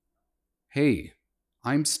Hey,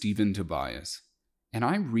 I'm Stephen Tobias, and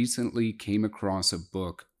I recently came across a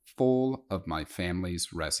book full of my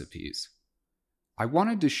family's recipes. I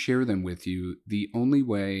wanted to share them with you the only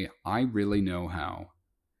way I really know how,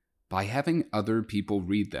 by having other people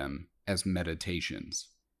read them as meditations.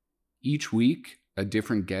 Each week, a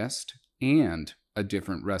different guest and a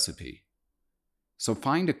different recipe. So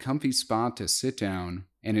find a comfy spot to sit down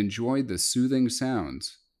and enjoy the soothing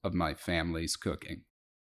sounds of my family's cooking.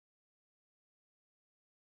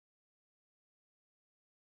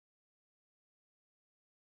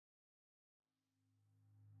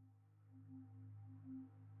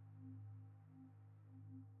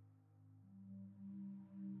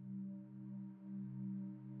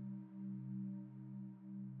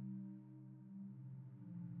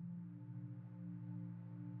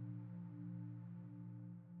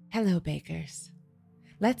 Hello, bakers.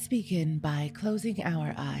 Let's begin by closing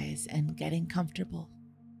our eyes and getting comfortable.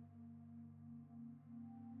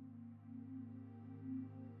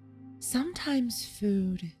 Sometimes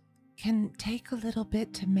food can take a little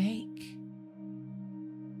bit to make,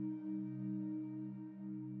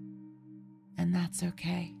 and that's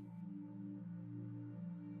okay.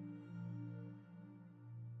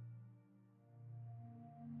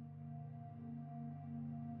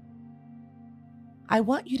 I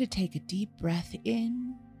want you to take a deep breath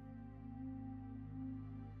in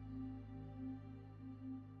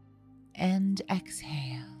and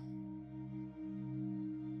exhale.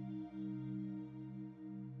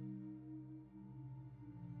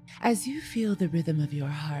 As you feel the rhythm of your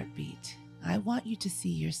heartbeat, I want you to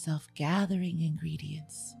see yourself gathering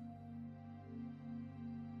ingredients.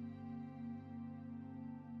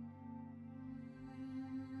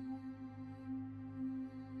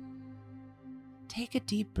 Take a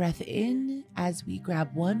deep breath in as we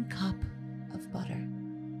grab 1 cup of butter.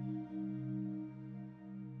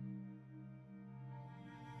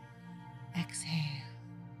 Exhale.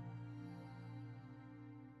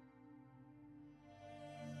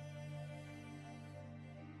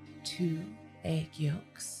 2 egg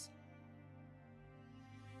yolks.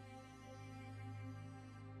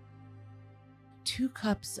 2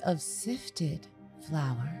 cups of sifted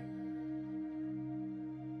flour.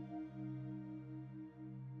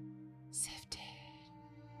 Sifted.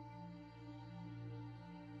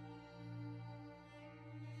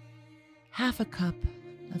 1/2 cup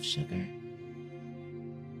of sugar.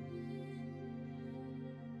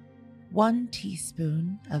 1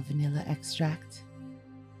 teaspoon of vanilla extract.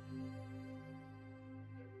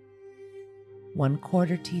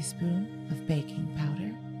 1/4 teaspoon of baking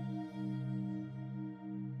powder.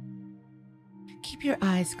 Keep your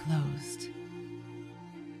eyes closed.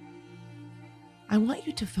 I want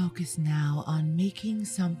you to focus now on making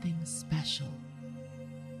something special.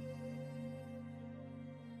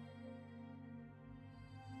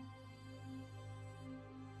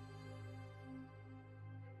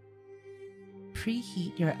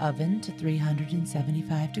 Preheat your oven to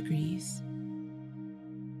 375 degrees.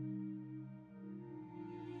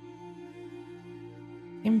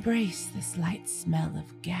 Embrace the slight smell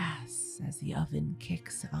of gas as the oven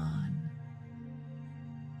kicks on.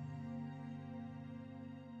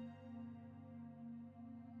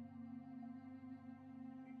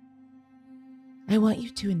 I want you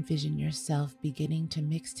to envision yourself beginning to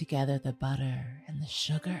mix together the butter and the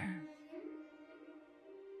sugar.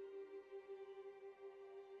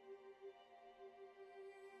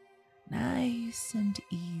 Nice and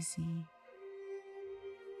easy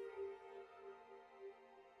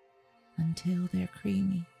until they're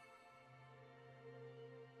creamy.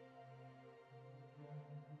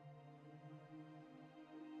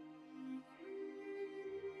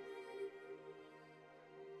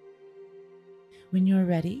 When you're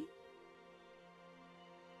ready,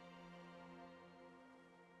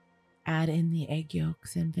 add in the egg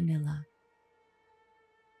yolks and vanilla.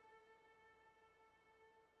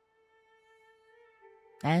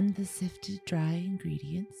 And the sifted dry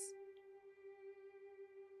ingredients.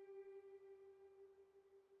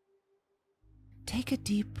 Take a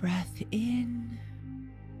deep breath in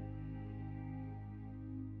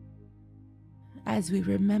as we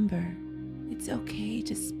remember it's okay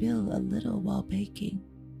to spill a little while baking.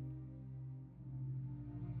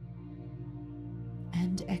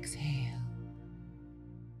 And exhale.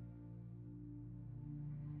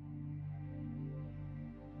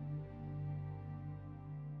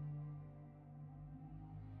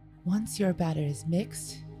 Once your batter is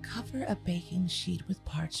mixed, cover a baking sheet with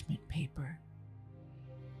parchment paper.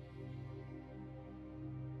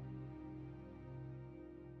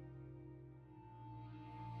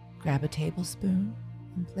 Grab a tablespoon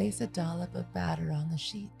and place a dollop of batter on the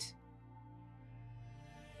sheet.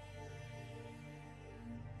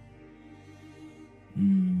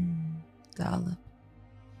 Dollop.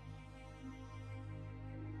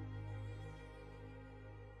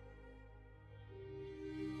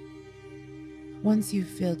 Once you've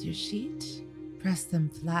filled your sheet, press them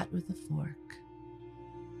flat with a fork.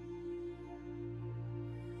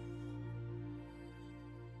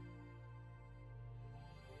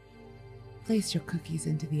 Place your cookies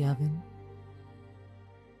into the oven.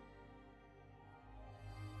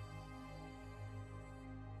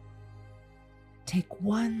 Take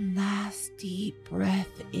one last deep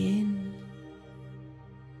breath in.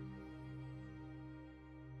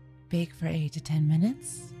 Bake for 8 to 10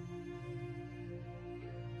 minutes.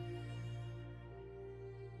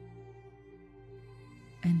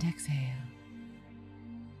 And exhale.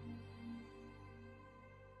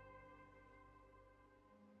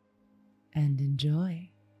 And enjoy.